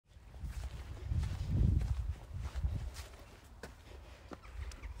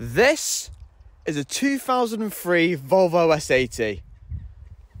This is a 2003 Volvo S80.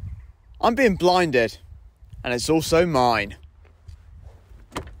 I'm being blinded, and it's also mine.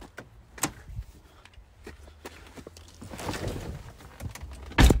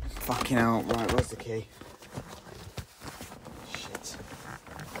 Fucking hell, right, where's the key? Shit.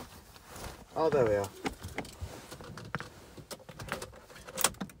 Oh, there we are.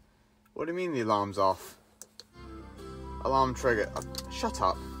 What do you mean the alarm's off? Alarm trigger. Shut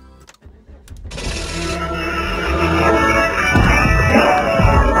up.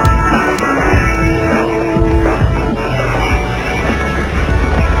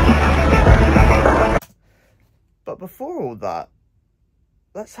 But before all that,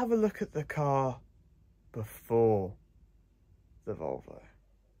 let's have a look at the car before the Volvo.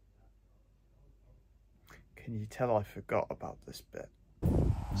 Can you tell I forgot about this bit?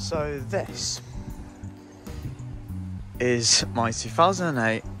 So this is my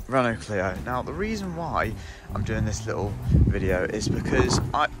 2008 Renault Clio. Now the reason why I'm doing this little video is because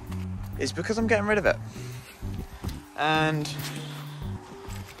I'm getting rid of it. And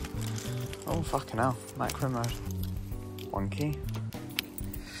oh fucking hell, macro mode. One key.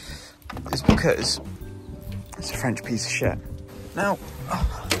 It's because it's a French piece of shit. Now,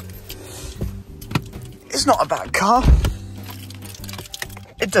 it's not a bad car.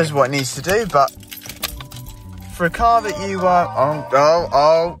 It does what it needs to do, but for a car that you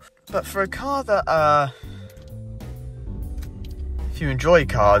but for a car that if you enjoy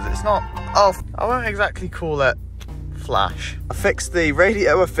cars, it's not. Oh, I won't exactly call it flash. I fixed the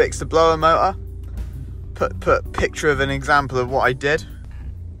radio. I fixed the blower motor. Put picture of an example of what I did,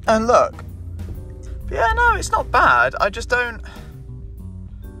 and look. But yeah, no, it's not bad. I just don't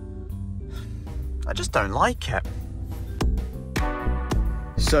like it.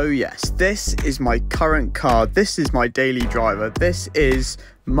 So yes, this is my current car. This is my daily driver. This is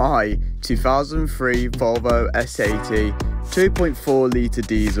my 2003 Volvo S80 2.4 litre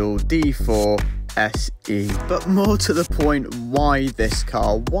diesel D4 SE. But more to the point, why this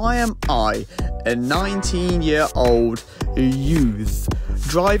car? Why am I, a 19-year-old youth,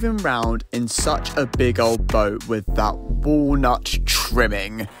 driving round in such a big old boat with that walnut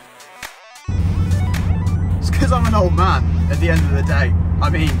trimming? It's because I'm an old man at the end of the day. I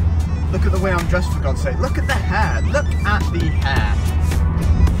mean, look at the way I'm dressed, for God's sake. Look at the hair. Look at the hair.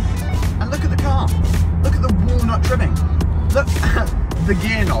 And look at the car. Look at the walnut trimming. Look at the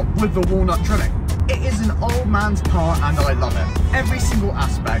gear knob with the walnut trimming. It is an old man's car and I love it. Every single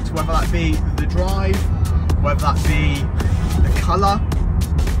aspect, whether that be the drive, whether that be the colour,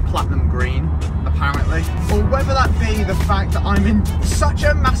 platinum green, apparently, or whether that be the fact that I'm in such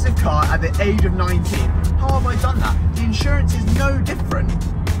a massive car at the age of 19. How have I done that? The insurance is no different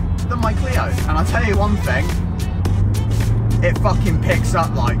than my Clio. And I'll tell you one thing, it fucking picks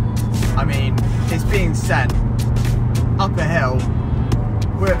up like, I mean, it's being sent up a hill.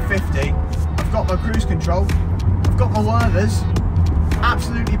 We're at 50. I've got my cruise control. I've got my whirlers.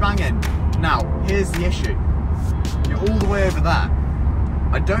 Absolutely banging. Now, here's the issue. You're all the way over there.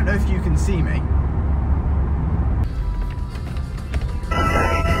 I don't know if you can see me.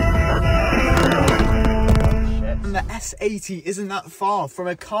 And the S80 isn't that far from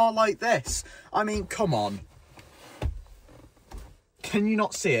a car like this. I mean, come on. Can you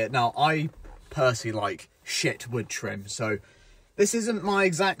not see it? Now, I personally like shit wood trim, so this isn't my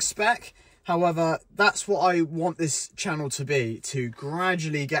exact spec. However, that's what I want this channel to be, to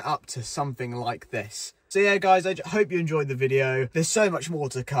gradually get up to something like this. So yeah, guys, I hope you enjoyed the video. There's so much more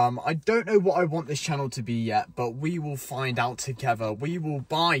to come. I don't know what I want this channel to be yet, but we will find out together. We will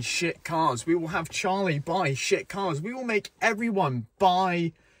buy shit cars. We will have Charlie buy shit cars. We will make everyone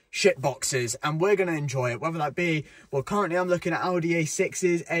buy shit boxes, and we're going to enjoy it. Whether that be, well, currently I'm looking at Audi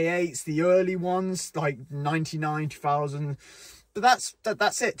A6s, A8s, the early ones, like 99, 2000. But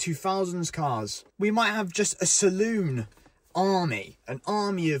that's it, 2000s cars. We might have just a saloon army, an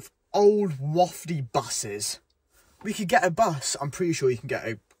army of old wafty buses. We could get a bus. I'm pretty sure you can get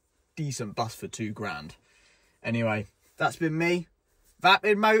a decent bus for £2 grand. Anyway, that's been me,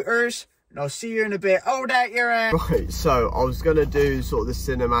 Vapid Motors, and I'll see you in a bit. Hold out your ass. Right, so I was going to do sort of the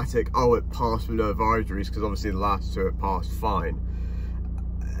cinematic, oh, it passed with no advisories, because obviously the last two it passed fine.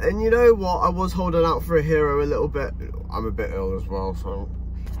 And you know what, I was holding out for a hero a little bit. I'm a bit ill as well, so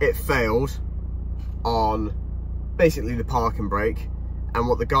it failed on basically the parking brake. And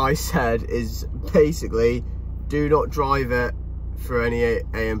what the guy said is basically, do not drive it for any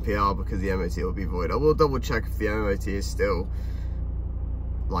AMPR because the MOT will be void. I will double check if the MOT is still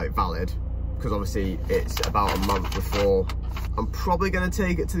like valid, because obviously it's about a month before I'm probably going to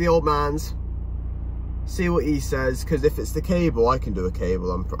take it to the old man's. see what he says, because if it's the cable, I can do a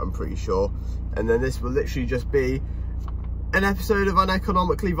cable, I'm pretty sure. And then this will literally just be an episode of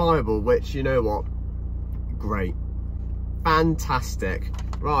Uneconomically Viable, which, you know what, great, fantastic.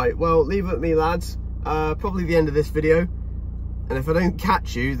 Right, well, leave it with me, lads. Probably the end of this video, and if I don't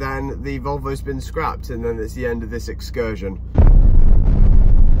catch you, then the Volvo's been scrapped, and then it's the end of this excursion.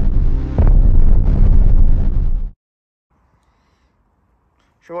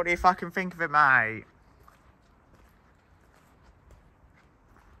 So what do you fucking think of it, mate?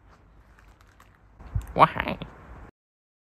 Wow.